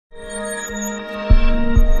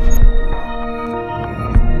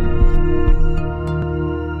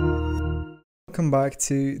welcome back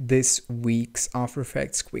to this week's After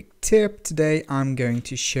Effects quick tip. Today I'm going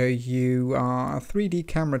to show you 3D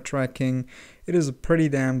camera tracking. It is a pretty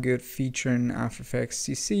damn good feature in After Effects.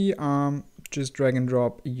 You see, just drag and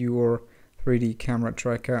drop your 3D camera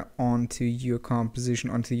tracker onto your composition,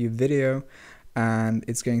 onto your video, and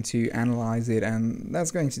it's going to analyze it, and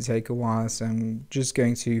that's going to take a while, so I'm just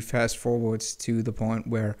going to fast forward to the point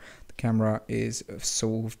where the camera is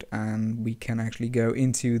solved and we can actually go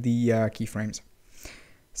into the keyframes.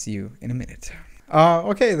 See you in a minute.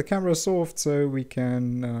 Okay, the camera is solved, so we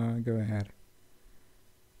can go ahead.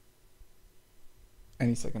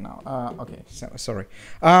 Any second now. Okay, so, sorry.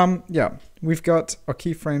 Yeah, we've got our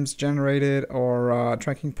keyframes generated, or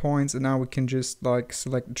tracking points, and now we can just like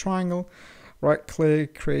select the triangle, right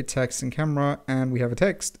click, create text in camera, and we have a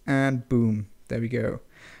text, and boom, there we go.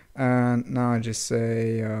 And now I just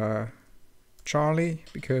say Charlie,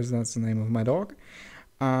 because that's the name of my dog.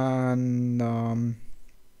 And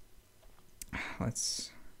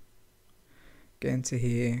let's get into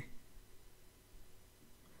here.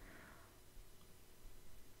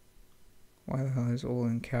 Why the hell is all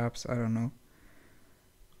in caps? I don't know.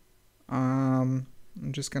 I'm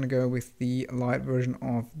just gonna go with the light version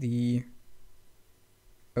of the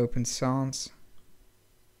open sounds.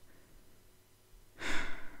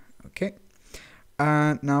 Okay,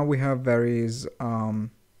 and now we have various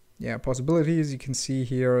possibilities. You can see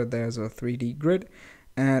here there's a 3D grid,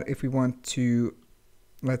 and if we want to,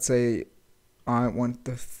 let's say I want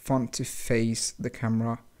the font to face the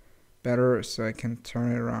camera better, so I can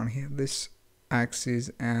turn it around here, this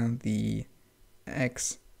axis and the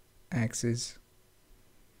X axis.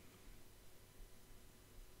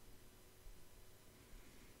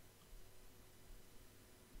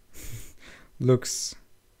 Looks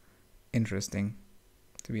interesting,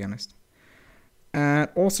 to be honest. And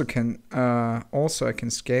also I can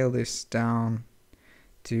scale this down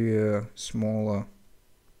to a smaller.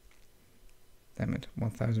 Damn it,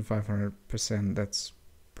 1500%. That's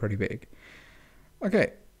pretty big.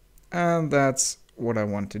 Okay, and that's what I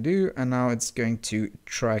want to do. And now it's going to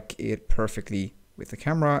track it perfectly with the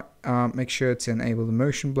camera. Make sure to enable the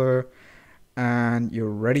motion blur, and you're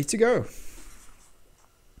ready to go.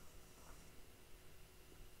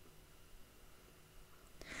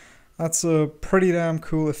 That's a pretty damn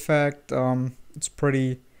cool effect. It's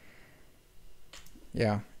pretty,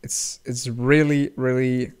 yeah, it's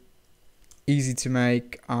really easy to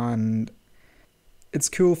make, and it's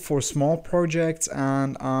cool for small projects,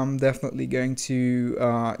 and I'm definitely going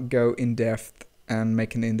to go in depth and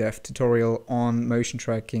make an in-depth tutorial on motion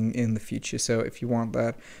tracking in the future. So if you want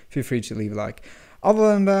that, feel free to leave a like.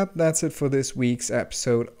 Other than that, that's it for this week's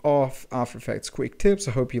episode of After Effects Quick Tips.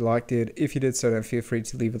 I hope you liked it. If you did so, then feel free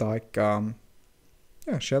to leave a like.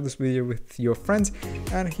 Share this video with your friends.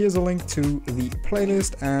 And here's a link to the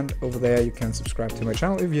playlist. And over there, you can subscribe to my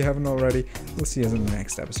channel if you haven't already. We'll see you in the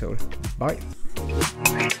next episode. Bye.